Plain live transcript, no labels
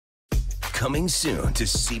coming soon to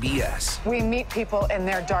CBS. We meet people in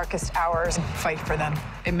their darkest hours and fight for them.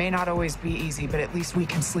 It may not always be easy, but at least we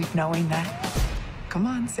can sleep knowing that. Come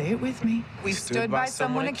on, say it with me. We stood by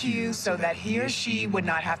someone accused so that he or she would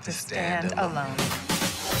not have to stand alone.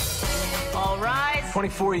 All rise.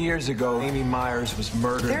 24 years ago, Amy Myers was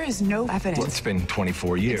murdered. There is no evidence. Well, it's been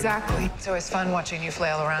 24 years. Exactly. It's always fun watching you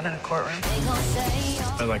flail around in a courtroom.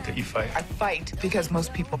 I like that you fight. I fight because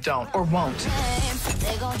most people don't or won't.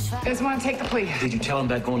 I just want to take the plea. Did you tell him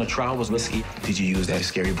that going to trial was risky? Did you use that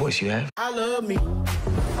scary voice you have? I love me.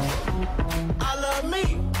 I love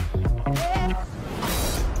me.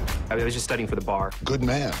 I was just studying for the bar. Good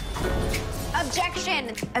man.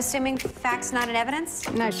 Objection! Assuming facts not in evidence?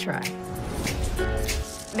 Nice try.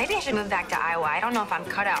 Maybe I should move back to Iowa. I don't know if I'm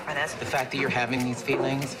cut out for this. The fact that you're having these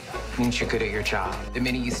feelings means you're good at your job. The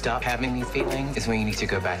minute you stop having these feelings is when you need to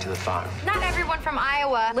go back to the farm. Not everyone from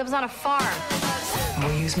Iowa lives on a farm.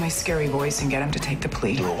 I'll use my scary voice and get him to take the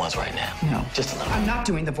plea. Do it once right now. No. Just a little. I'm not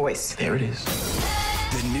doing the voice. There it is.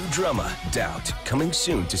 The new drama, Doubt, coming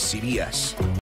soon to CBS.